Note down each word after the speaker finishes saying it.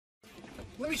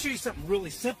Let me show you something really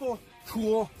simple,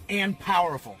 cool, and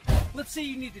powerful. Let's say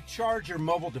you need to charge your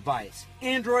mobile device.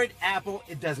 Android, Apple,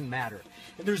 it doesn't matter.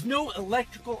 And there's no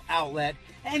electrical outlet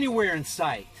anywhere in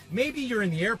sight. Maybe you're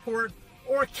in the airport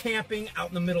or camping out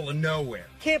in the middle of nowhere.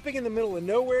 Camping in the middle of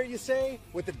nowhere, you say?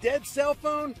 With a dead cell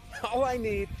phone? All I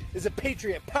need is a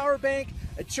Patriot power bank,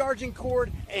 a charging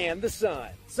cord, and the sun.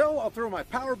 So I'll throw my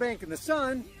power bank in the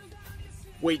sun,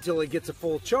 wait till it gets a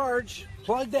full charge,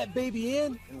 plug that baby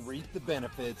in, and reap the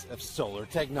benefits of solar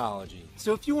technology.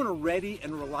 So if you want a ready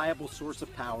and reliable source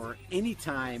of power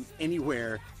anytime,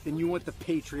 anywhere, then you want the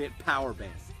Patriot Power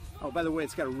Bank. Oh, by the way,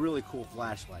 it's got a really cool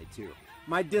flashlight too.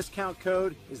 My discount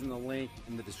code is in the link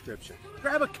in the description.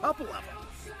 Grab a couple of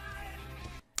them.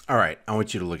 All right, I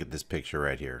want you to look at this picture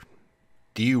right here.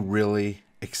 Do you really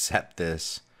accept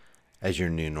this as your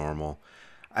new normal?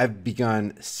 I've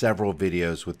begun several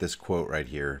videos with this quote right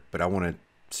here, but I want to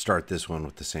start this one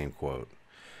with the same quote.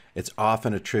 It's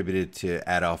often attributed to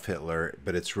Adolf Hitler,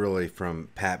 but it's really from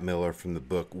Pat Miller from the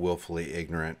book Willfully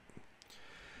Ignorant.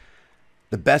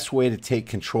 The best way to take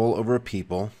control over a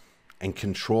people and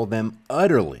control them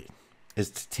utterly is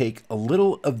to take a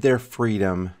little of their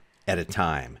freedom at a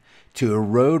time, to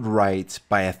erode rights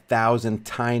by 1,000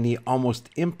 tiny, almost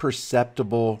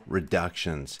imperceptible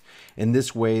reductions. In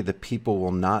this way, the people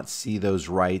will not see those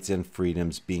rights and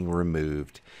freedoms being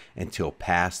removed until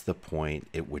past the point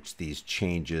at which these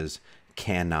changes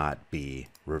cannot be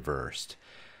reversed.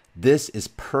 This is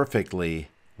perfectly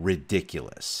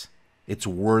ridiculous. It's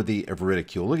worthy of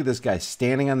ridicule. Look at this guy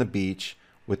standing on the beach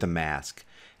with a mask.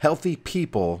 Healthy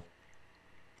people,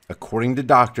 according to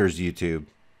doctors, YouTube,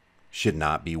 should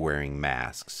not be wearing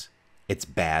masks. It's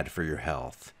bad for your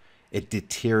health. It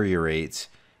deteriorates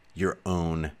your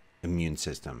own immune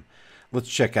system. Let's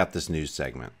check out this news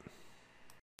segment.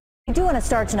 We do want to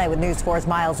start tonight with News 4's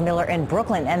Miles Miller in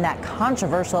Brooklyn and that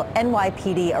controversial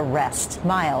NYPD arrest.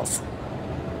 Miles.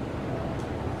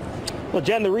 Well,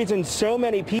 Jen, the reason so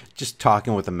many people... Just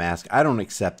talking with a mask. I don't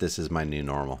accept this as my new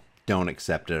normal. Don't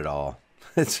accept it at all.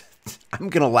 I'm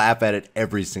going to laugh at it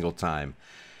every single time.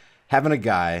 Having a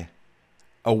guy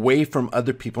away from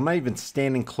other people, not even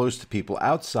standing close to people,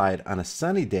 outside on a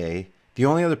sunny day, the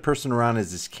only other person around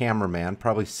is this cameraman,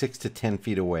 probably 6 to 10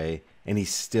 feet away, and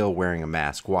he's still wearing a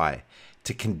mask. Why?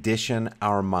 To condition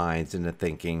our minds into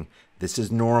thinking this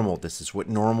is normal. This is what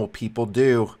normal people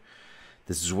do.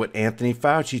 This is what Anthony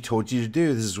Fauci told you to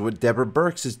do. This is what Deborah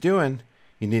Birx is doing.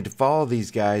 You need to follow these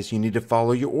guys. You need to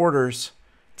follow your orders.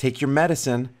 Take your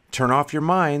medicine. Turn off your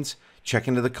minds. Check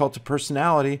into the cult of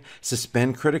personality.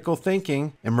 Suspend critical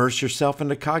thinking. Immerse yourself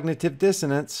into cognitive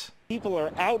dissonance. People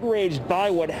are outraged by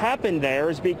what happened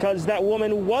there is because that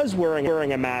woman was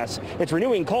wearing a mask. It's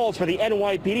renewing calls for the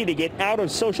NYPD to get out of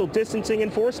social distancing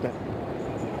enforcement.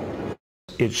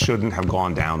 It shouldn't have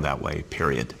gone down that way,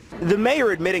 period. The mayor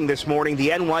admitting this morning the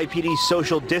NYPD's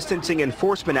social distancing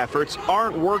enforcement efforts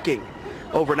aren't working.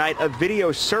 Overnight, a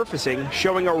video surfacing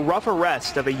showing a rough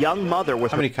arrest of a young mother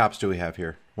with... How many cops do we have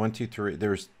here? 1, 2, 3.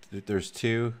 There's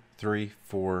 2, 3,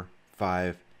 4,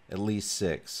 5, at least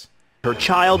 6. Her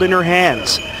child in her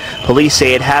hands. Police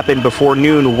say it happened before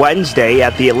noon Wednesday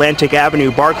at the Atlantic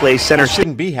Avenue Barclays Center. It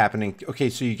shouldn't be happening. Okay,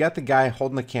 so you got the guy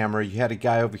holding the camera. You had a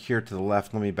guy over here to the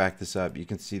left. Let me back this up. You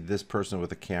can see this person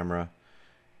with a camera.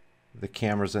 The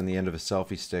camera's on the end of a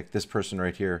selfie stick. This person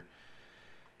right here.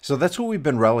 So that's what we've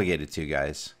been relegated to,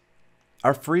 guys.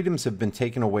 Our freedoms have been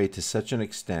taken away to such an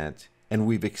extent, and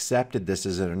we've accepted this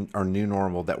as our new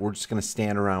normal, that we're just going to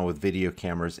stand around with video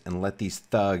cameras and let these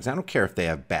thugs, I don't care if they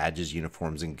have badges,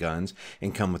 uniforms, and guns,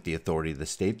 and come with the authority of the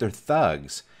state, they're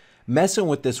thugs, messing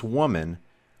with this woman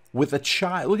with a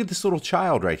child. Look at this little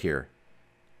child right here.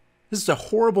 This is a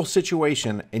horrible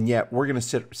situation, and yet we're going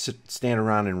to stand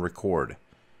around and record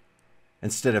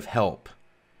instead of help.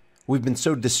 We've been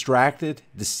so distracted,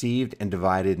 deceived, and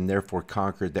divided, and therefore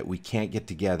conquered, that we can't get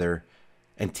together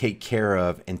and take care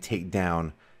of and take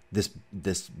down this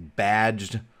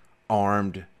badged,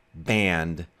 armed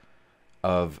band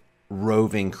of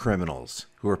roving criminals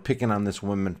who are picking on this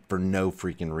woman for no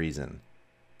freaking reason.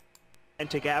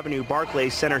 Atlantic Avenue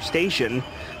Barclays Center Station,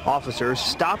 officers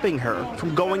stopping her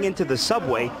from going into the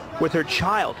subway with her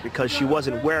child because she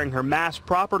wasn't wearing her mask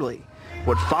properly.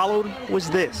 What followed was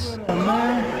this.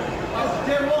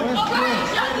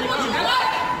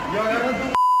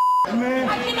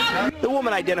 The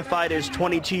woman identified as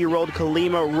 22-year-old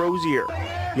Kalima Rosier,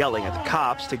 yelling at the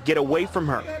cops to get away from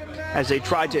her. As they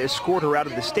tried to escort her out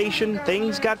of the station,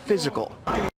 things got physical.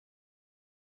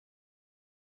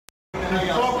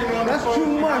 That's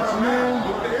too much,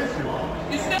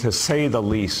 man. To say the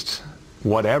least,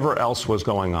 whatever else was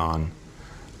going on,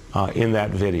 in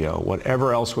that video,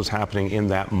 whatever else was happening in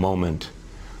that moment,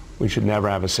 we should never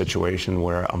have a situation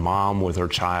where a mom with her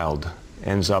child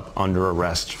ends up under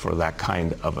arrest for that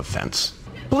kind of offense.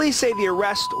 Police say the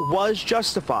arrest was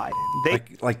justified.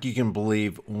 Like you can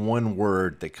believe one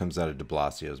word that comes out of de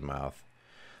Blasio's mouth.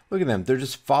 Look at them. They're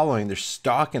just following. They're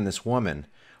stalking this woman,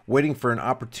 waiting for an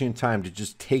opportune time to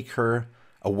just take her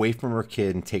away from her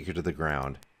kid and take her to the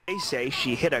ground. They say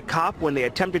she hit a cop when they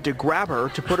attempted to grab her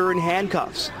to put her in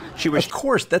handcuffs. Of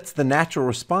course, that's the natural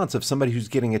response of somebody who's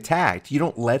getting attacked. You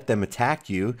don't let them attack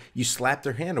you. You slap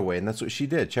their hand away, and that's what she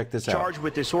did. Check this out. Charged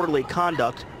with disorderly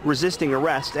conduct, resisting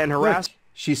arrest, and harassment.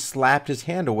 She slapped his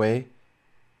hand away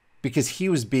because he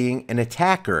was being an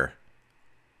attacker.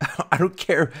 I don't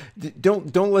care.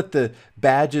 Don't let the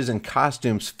badges and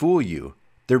costumes fool you.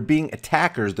 They're being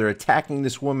attackers. They're attacking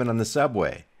this woman on the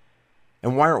subway.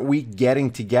 And why aren't we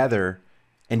getting together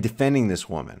and defending this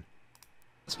woman?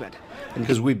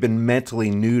 Because we've been mentally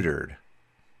neutered.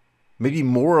 Maybe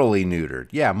morally neutered.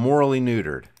 Yeah, morally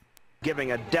neutered.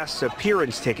 Giving a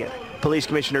disappearance ticket. Police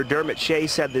Commissioner Dermot Shea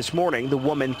said this morning the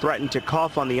woman threatened to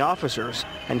cough on the officers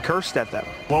and cursed at them.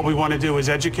 What we want to do is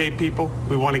educate people.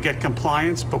 We want to get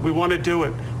compliance, but we want to do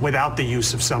it without the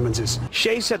use of summonses.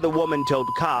 Shea said the woman told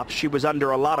cops she was under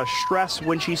a lot of stress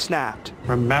when she snapped.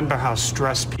 Remember how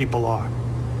stressed people are.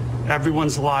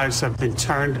 Everyone's lives have been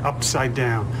turned upside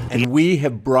down. And we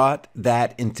have brought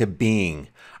that into being.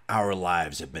 Our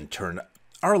lives have been turned.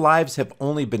 Our lives have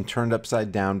only been turned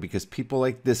upside down because people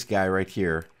like this guy right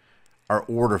here are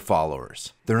order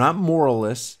followers. They're not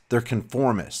moralists, they're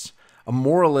conformists. A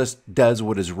moralist does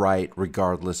what is right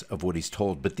regardless of what he's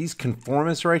told. But these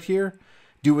conformists right here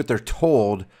do what they're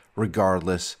told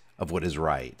regardless of what is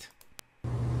right.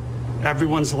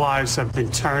 Everyone's lives have been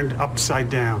turned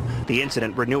upside down. The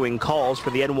incident renewing calls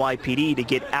for the NYPD to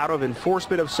get out of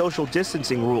enforcement of social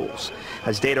distancing rules,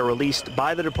 as data released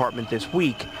by the department this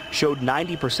week showed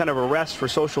 90% of arrests for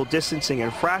social distancing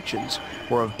infractions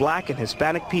were of Black and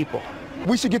Hispanic people.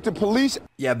 We should get the police.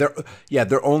 Yeah,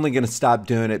 they're only going to stop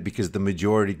doing it because the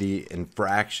majority of the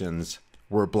infractions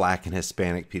were Black and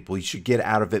Hispanic people. You should get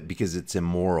out of it because it's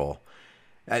immoral.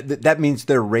 That means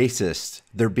they're racist.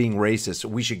 They're being racist.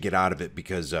 We should get out of it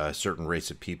because a certain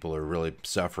race of people are really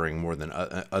suffering more than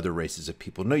other races of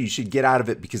people. No, you should get out of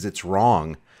it because it's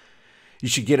wrong. You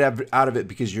should get out of it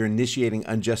because you're initiating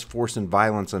unjust force and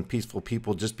violence on peaceful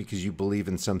people just because you believe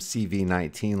in some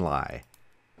CV-19 lie.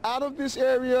 Out of this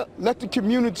area, let the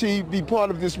community be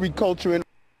part of this reculturing.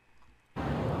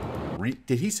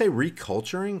 Did he say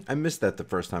reculturing? I missed that the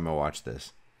first time I watched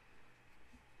this.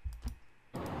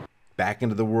 Back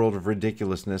into the world of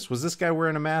ridiculousness. Was this guy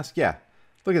wearing a mask? Yeah.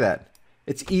 Look at that.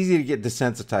 It's easy to get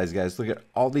desensitized, guys. Look at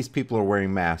all these people are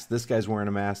wearing masks. This guy's wearing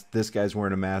a mask. This guy's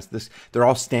wearing a mask. They're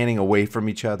all standing away from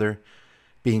each other,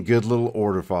 being good little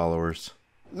order followers.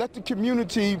 Let the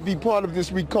community be part of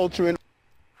this reculturing.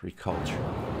 Reculture.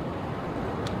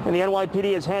 And the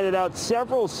NYPD has handed out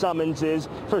several summonses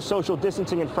for social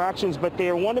distancing infractions, but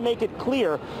they want to make it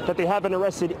clear that they haven't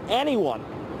arrested anyone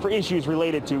for issues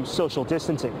related to social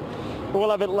distancing.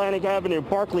 We'll have Atlantic Avenue,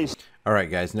 Barclays. All right,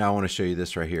 guys, now I want to show you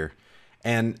this right here.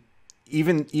 And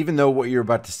even though what you're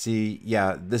about to see,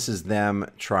 yeah, this is them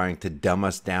trying to dumb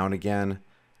us down again,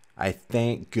 I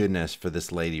thank goodness for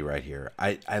this lady right here.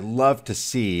 I love to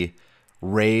see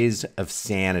rays of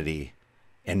sanity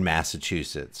in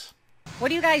Massachusetts.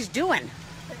 What are you guys doing?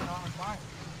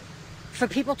 For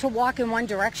people to walk in one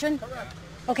direction?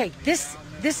 Okay, this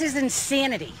is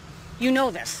insanity. You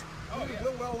know this.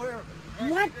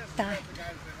 What the?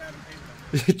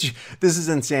 This is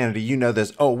insanity. You know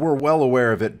this. Oh, we're well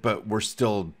aware of it, but we're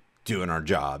still doing our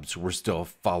jobs. We're still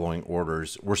following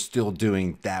orders. We're still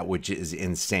doing that which is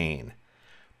insane.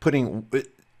 Putting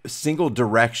single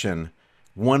direction,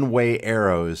 one-way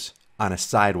arrows on a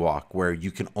sidewalk where you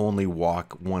can only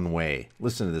walk one way.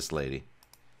 Listen to this lady.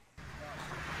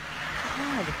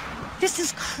 God, this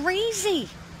is crazy. You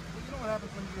know what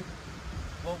happens when you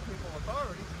low people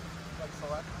authority, like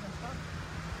selection and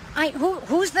stuff?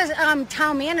 Who's the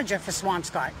town manager for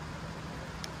Swampscott?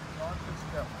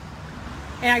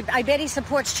 And I bet he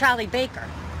supports Charlie Baker.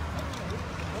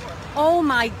 Oh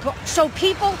my God. So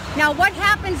people, now what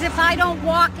happens if I don't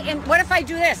walk and what if I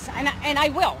do this? And I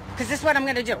will, because this is what I'm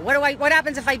going to do. What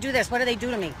happens if I do this? What do they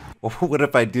do to me? What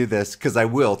if I do this? Because I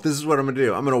will. This is what I'm going to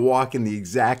do. I'm going to walk in the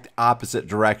exact opposite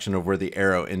direction of where the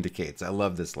arrow indicates. I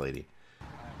love this lady.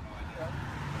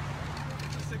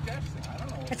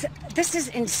 This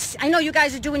is I know you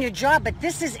guys are doing your job, but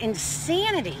this is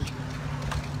insanity.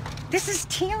 This is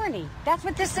tyranny. That's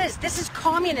what this is. This is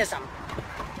communism.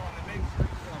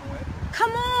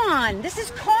 Come on. This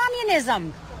is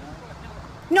communism.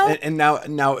 No. And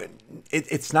now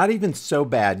it's not even so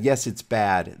bad. Yes, it's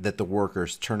bad that the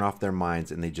workers turn off their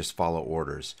minds and they just follow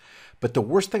orders. But the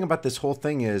worst thing about this whole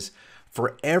thing is,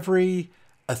 for every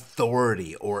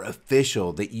authority or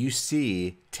official that you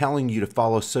see telling you to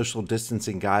follow social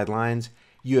distancing guidelines,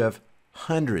 you have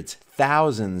hundreds,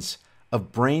 thousands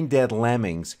of brain dead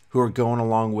lemmings who are going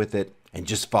along with it and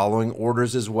just following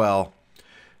orders as well.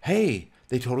 Hey,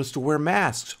 they told us to wear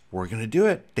masks. We're going to do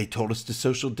it. They told us to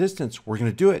social distance. We're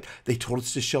going to do it. They told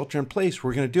us to shelter in place.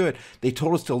 We're going to do it. They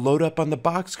told us to load up on the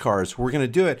boxcars. We're going to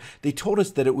do it. They told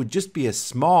us that it would just be a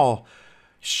small,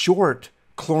 short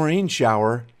chlorine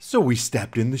shower. So we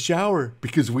stepped in the shower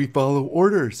because we follow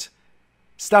orders.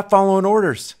 Stop following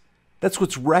orders. That's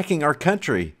what's wrecking our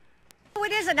country. No,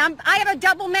 it isn't. I have a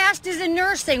double master's in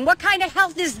nursing. What kind of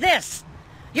health is this?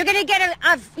 You're going to get a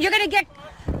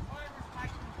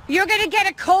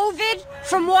COVID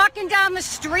from walking down the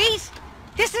street?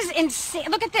 This is insane.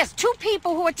 Look at this. Two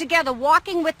people who are together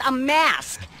walking with a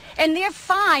mask, and they're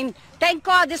fine. Thank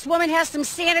God this woman has some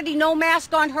sanity, no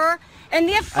mask on her, and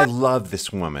they're fine. I love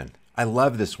this woman. I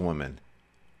love this woman.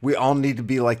 We all need to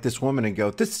be like this woman and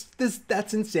go, that's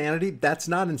insanity. That's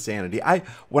not insanity.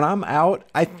 When I'm out,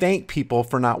 I thank people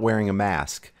for not wearing a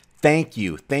mask. Thank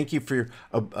you. Thank you for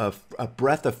a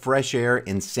breath of fresh air,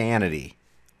 insanity.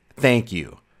 Thank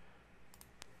you.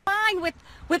 Fine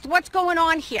with what's going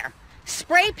on here.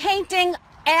 Spray painting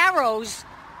arrows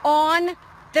on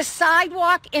the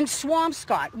sidewalk in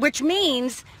Swampscott, which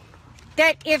means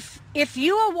that if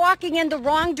you are walking in the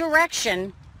wrong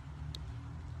direction,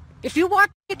 if you walk,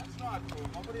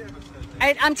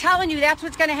 I'm telling you, that's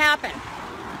what's going to happen.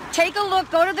 Take a look.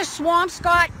 Go to the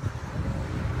Swampscott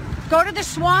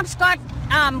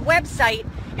website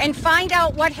and find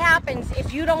out what happens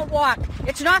if you don't walk.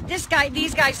 It's not these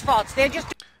guys' faults. They're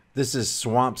just. This is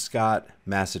Swampscott,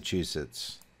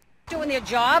 Massachusetts. Doing their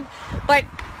job, but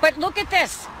look at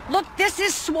this. Look, this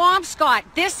is Swampscott.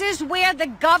 This is where the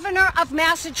governor of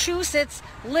Massachusetts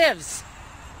lives.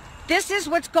 This is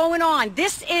what's going on.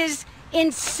 This is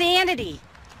insanity.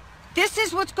 This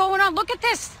is what's going on. Look at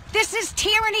this. This is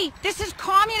tyranny. This is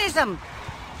communism.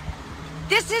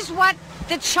 This is what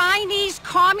the Chinese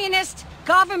communist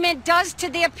government does to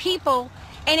their people,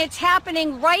 and it's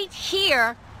happening right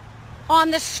here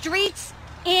on the streets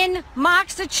in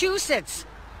Massachusetts.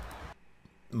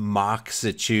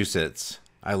 Massachusetts.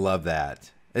 I love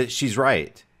that. She's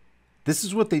right. This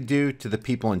is what they do to the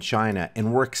people in China,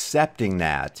 and we're accepting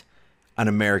that on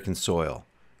American soil.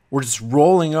 We're just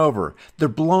rolling over. They're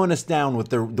blowing us down with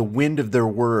the wind of their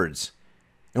words,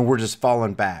 and we're just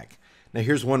falling back. Now,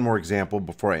 here's one more example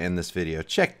before I end this video.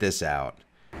 Check this out.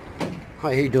 Hi, how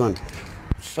you doing?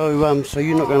 So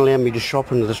you're not going to allow me to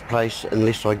shop into this place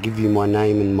unless I give you my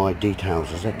name and my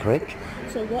details, is that correct?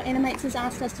 So what Animates has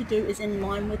asked us to do is in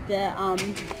line with the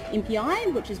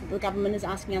MPI, which is what the government is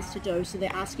asking us to do. So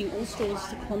they're asking all stores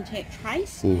to contact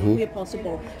trace where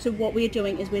possible. So what we're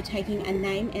doing is we're taking a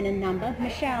name and a number.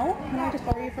 Michelle, can I just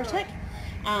borrow you for a tick?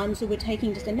 So we're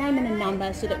taking just a name and a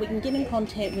number so that we can get in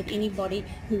contact with anybody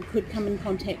who could come in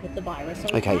contact with the virus.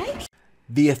 Okay.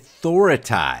 The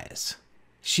authorize.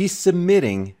 She's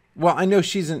submitting. Well, I know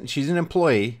she's an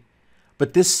employee,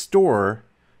 but this store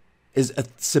is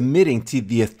submitting to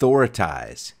the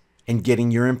authorize and getting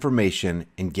your information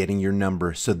and getting your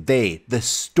number so the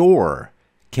store,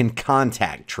 can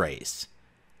contact trace.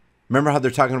 Remember how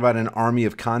they're talking about an army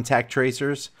of contact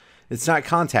tracers? It's not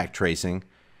contact tracing.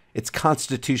 It's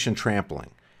constitution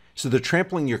trampling. So they're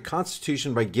trampling your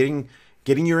constitution by getting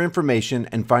your information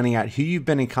and finding out who you've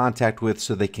been in contact with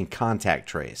so they can contact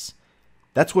trace.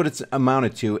 That's what it's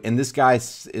amounted to. And this guy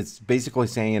is basically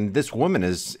saying, and this woman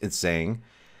is saying,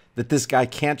 that this guy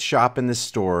can't shop in this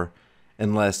store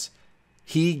unless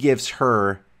he gives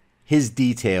her his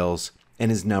details and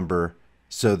his number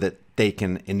so that they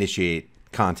can initiate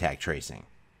contact tracing.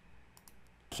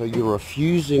 So you're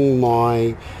refusing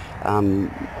my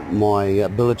my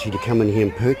ability to come in here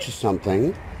and purchase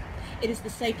something. It is the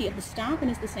safety of the staff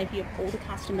and it's the safety of all the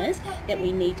customers that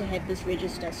we need to have this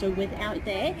register. So without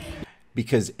that...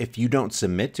 Because if you don't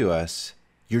submit to us,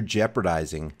 you're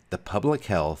jeopardizing the public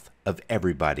health of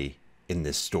everybody in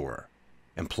this store,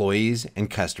 employees and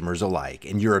customers alike.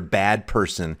 And you're a bad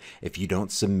person if you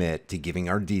don't submit to giving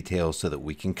our details so that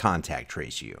we can contact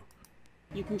trace you.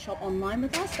 You can shop online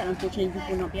with us, but unfortunately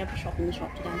we will not be able to shop in the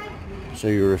shop today. So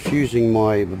you're refusing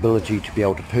my ability to be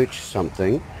able to purchase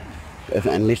something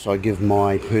unless I give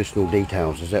my personal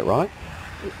details, is that right?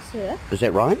 Sir, is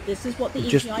that right? This is what the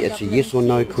Just it's a yes or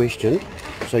no question.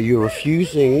 So you're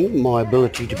refusing my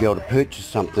ability to be able to purchase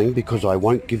something because I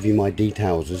won't give you my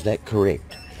details. Is that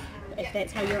correct? if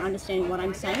that's how you're understanding what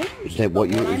I'm saying. Is that what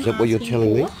you're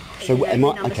telling me? So am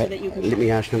I, okay, let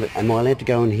me ask you, am I allowed to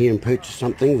go in here and purchase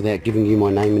something without giving you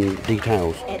my name and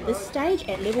details? At this stage,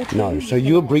 at level 2. No, so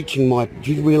you're breaching my,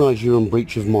 do you realise you're in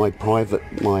breach of my Privacy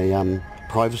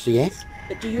Act?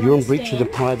 You're in breach of the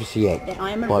Privacy Act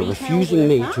by refusing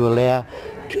me to allow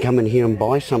to come in here and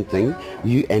buy something,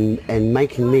 and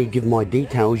making me give my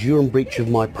details. You're in breach of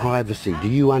my privacy. Do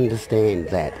you understand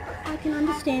that? I can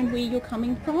understand where you're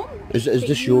coming from. Is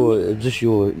this your?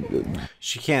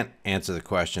 She can't answer the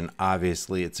question.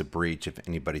 Obviously, it's a breach of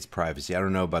anybody's privacy. I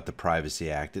don't know about the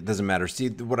Privacy Act. It doesn't matter. See,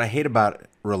 what I hate about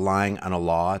relying on a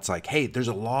law, it's like, hey, there's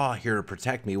a law here to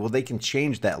protect me. Well, they can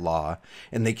change that law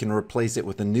and they can replace it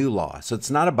with a new law. So it's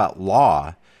not about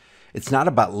law. It's not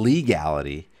about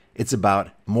legality. It's about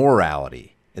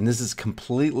morality. And this is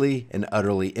completely and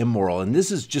utterly immoral. And this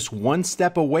is just one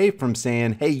step away from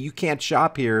saying, hey, you can't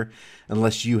shop here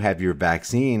unless you have your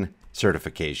vaccine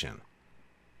certification.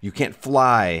 You can't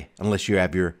fly unless you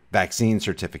have your vaccine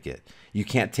certificate. You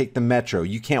can't take the metro.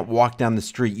 You can't walk down the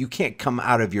street. You can't come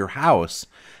out of your house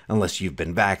unless you've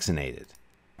been vaccinated.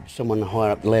 Someone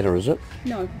higher up the ladder, is it?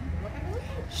 No.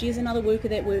 She is another worker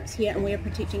that works here, and we are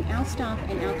protecting our staff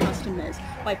and our customers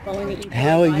by following the EPA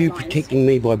How are you guidelines. protecting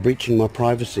me by breaching my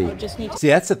privacy? See,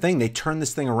 that's the thing. They turn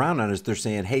this thing around on us. They're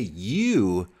saying, hey,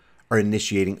 you are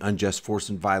initiating unjust force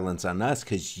and violence on us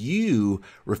because you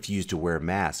refuse to wear a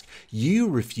mask. You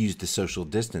refuse to social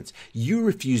distance. You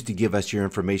refuse to give us your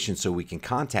information so we can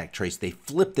contact trace. They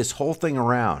flip this whole thing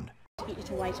around. Get you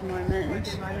to wait a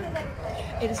moment.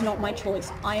 It is not my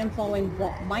choice. I am following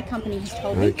what my company has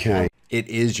told me. Okay. It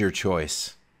is your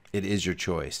choice. It is your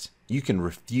choice. You can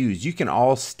refuse. You can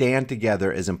all stand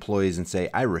together as employees and say,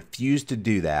 I refuse to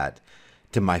do that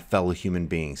to my fellow human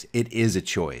beings. It is a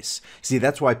choice. See,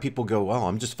 that's why people go, well,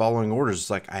 I'm just following orders. It's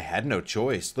like, I had no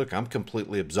choice. Look, I'm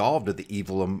completely absolved of the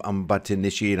evil I'm about to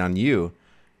initiate on you.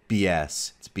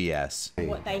 BS. It's BS.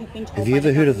 What they have been told Have you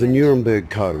ever heard of the Nuremberg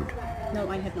Code? No,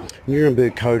 I have not.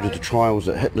 Nuremberg Code are the trials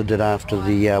that Hitler did after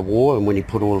the war, and when he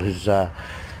put all his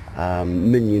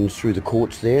minions through the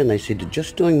courts there, and they said that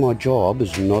just doing my job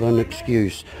is not an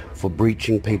excuse for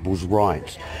breaching people's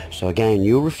rights. So again,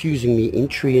 you're refusing me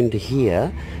entry into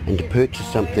here and to purchase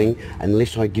something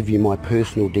unless I give you my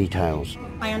personal details.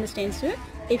 I understand, sir.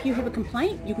 If you have a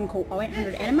complaint, you can call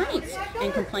 0800 Animates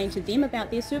and complain to them about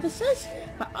their services,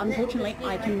 but unfortunately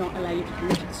I cannot allow you to come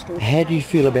into the store. How do you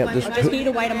feel about this? I'm just here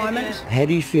to wait a moment. How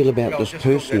do you feel about this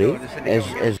personally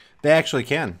as They actually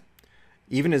can.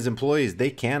 Even as employees, they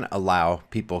can allow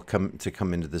people to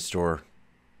come into the store.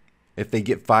 If they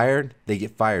get fired, they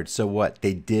get fired. So what?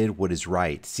 They did what is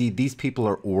right. See, these people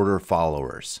are order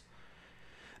followers.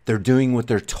 They're doing what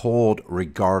they're told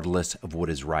regardless of what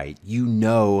is right. You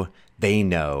know, they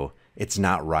know it's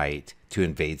not right to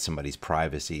invade somebody's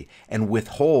privacy and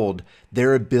withhold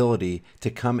their ability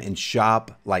to come and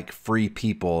shop like free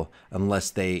people unless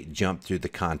they jump through the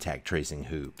contact tracing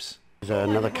hoops.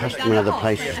 Another customer in other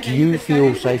places. Do you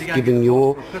feel safe giving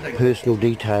your personal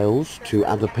details to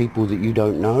other people that you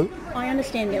don't know? I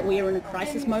understand that we are in a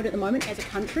crisis mode at the moment as a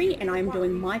country, and I am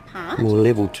doing my part. Well,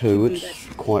 level 2, it's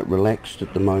quite relaxed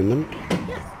at the moment.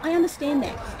 Yes, I understand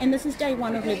that. And this is day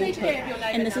 1 of level 2.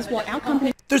 And this is what our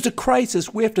company... There's a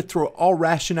crisis. We have to throw all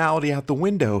rationality out the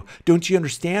window. Don't you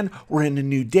understand? We're in a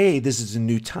new day. This is a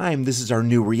new time. This is our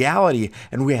new reality,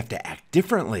 and we have to act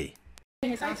differently.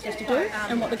 has asked us to do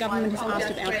and what the government has asked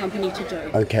of our company to do.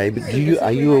 Okay, but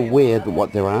are you aware that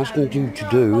what they're asking you to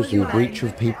do is in breach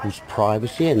of people's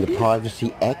privacy and the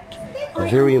Privacy Act? A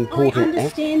very important act. I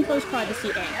understand those privacy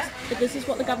acts, but this is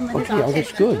what the government has Okay, asked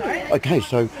that's us good. to do. Okay,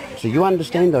 so you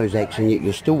understand those acts and yet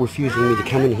you're still refusing me to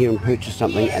come in here and purchase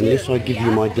something unless I give you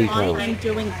my details. I am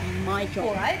doing my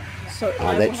job. So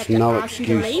I will that's have to no ask you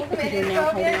to excuse. leave because you're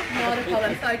now holding up other people.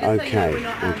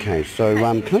 Okay, so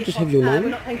can I just have your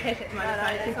name?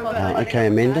 Okay,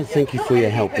 Amanda, thank you for your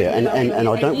help there. And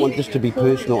I don't want this to be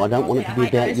personal. I don't want it to be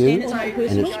about you. It's not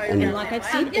personal, and like I've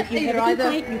said, if you have a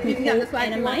complaint, you can call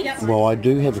Animates. Well, I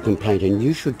do have a complaint, and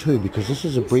you should too, because this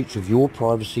is a breach of your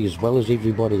privacy as well as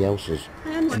everybody else's.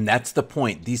 And that's the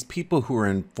point. These people who are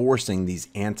enforcing these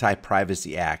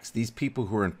anti-privacy acts, these people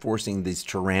who are enforcing these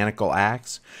tyrannical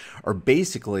acts, are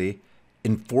basically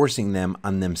enforcing them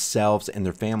on themselves and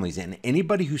their families. And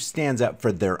anybody who stands up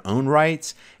for their own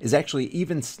rights is actually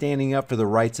even standing up for the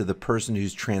rights of the person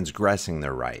who's transgressing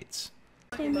their rights.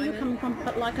 I understand where you're coming from,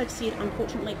 but like I've said,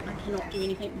 unfortunately, I cannot do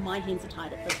anything. My hands are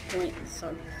tied at this point,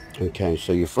 so... Okay,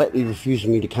 so you're flatly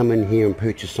refusing me to come in here and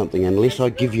purchase something unless I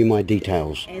give you my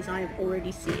details. As I have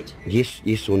already said.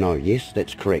 Yes or no? Yes,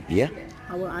 that's correct, yeah?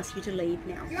 I will ask you to leave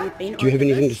now. We've been Do you have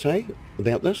over anything to this. say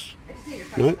about this?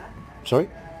 No? Sorry?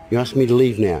 You asked me to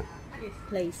leave now? Yes,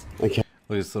 please. Okay.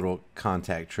 Look at this little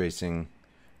contact tracing,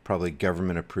 probably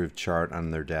government-approved chart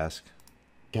on their desk.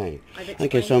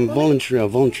 Okay, so I'm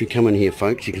voluntary coming here,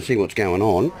 folks. You can see what's going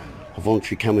on. I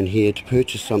voluntarily come in here to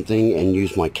purchase something and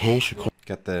use my cash.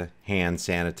 Got the hand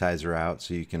sanitizer out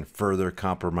so you can further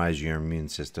compromise your immune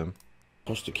system.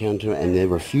 Across the counter, and they're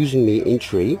refusing me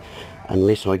entry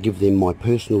unless I give them my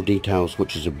personal details,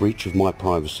 which is a breach of my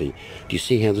privacy. Do you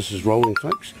see how this is rolling,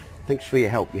 folks? Thanks for your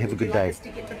help. You have a good day.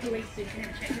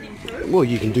 Well,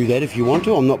 you can do that if you want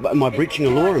to. Am I breaching a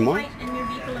law, am I?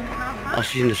 Oh,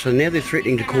 so now they're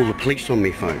threatening to call the police on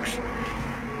me, folks.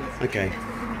 Okay.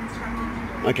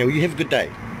 Okay, well, you have a good day.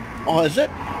 Oh, is it?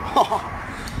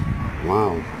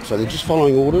 Wow. So they're just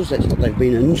following orders. That's what they've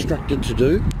been instructed to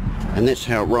do. And that's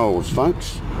how it rolls,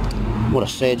 folks. What a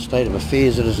sad state of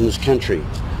affairs it is in this country.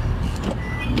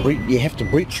 You have to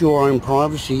breach your own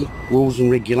privacy rules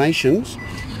and regulations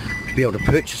to be able to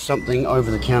purchase something over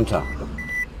the counter.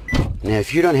 Now,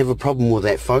 if you don't have a problem with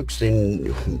that, folks,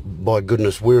 then by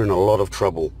goodness, we're in a lot of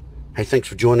trouble. Hey, thanks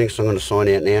for joining us. I'm going to sign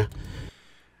out now.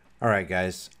 All right,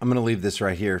 guys, I'm going to leave this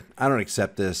right here. I don't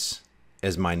accept this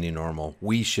as my new normal.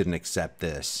 We shouldn't accept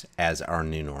this as our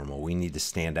new normal. We need to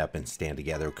stand up and stand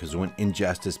together, because when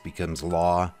injustice becomes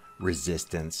law,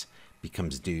 resistance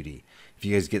becomes duty. If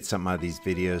you guys get something out of these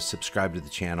videos, subscribe to the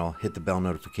channel, hit the bell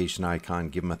notification icon,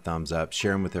 give them a thumbs up,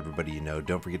 share them with everybody you know.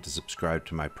 Don't forget to subscribe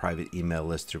to my private email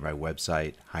list through my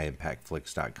website,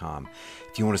 highimpactflix.com.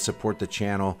 If you want to support the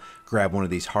channel, grab one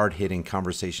of these hard-hitting,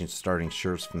 conversation-starting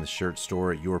shirts from the shirt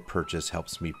store. Your purchase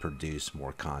helps me produce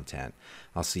more content.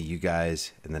 I'll see you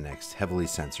guys in the next heavily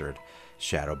censored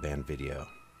shadow ban video.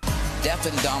 Deaf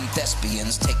and dumb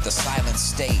thespians take the silent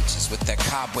stages. With their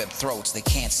cobweb throats, they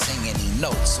can't sing any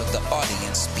notes, so the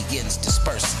audience begins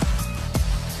dispersing.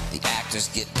 The actors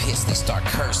get pissed, they start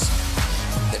cursing.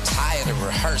 They're tired of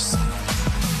rehearsing.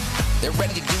 They're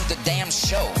ready to do the damn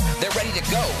show. They're ready to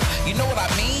go. You know what I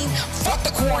mean? Fuck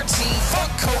the quarantine, fuck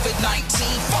COVID-19,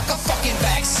 fuck a fucking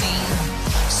vaccine.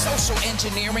 Social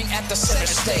engineering at the center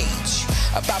stage.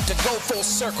 About to go full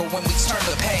circle when we turn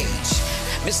the page.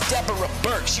 Miss Deborah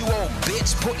Burks, you old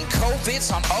bitch, putting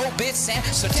COVIDs on obits and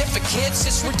certificates,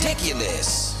 it's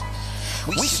ridiculous.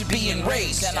 We should be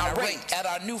enraged and irate at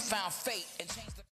our newfound fate and change the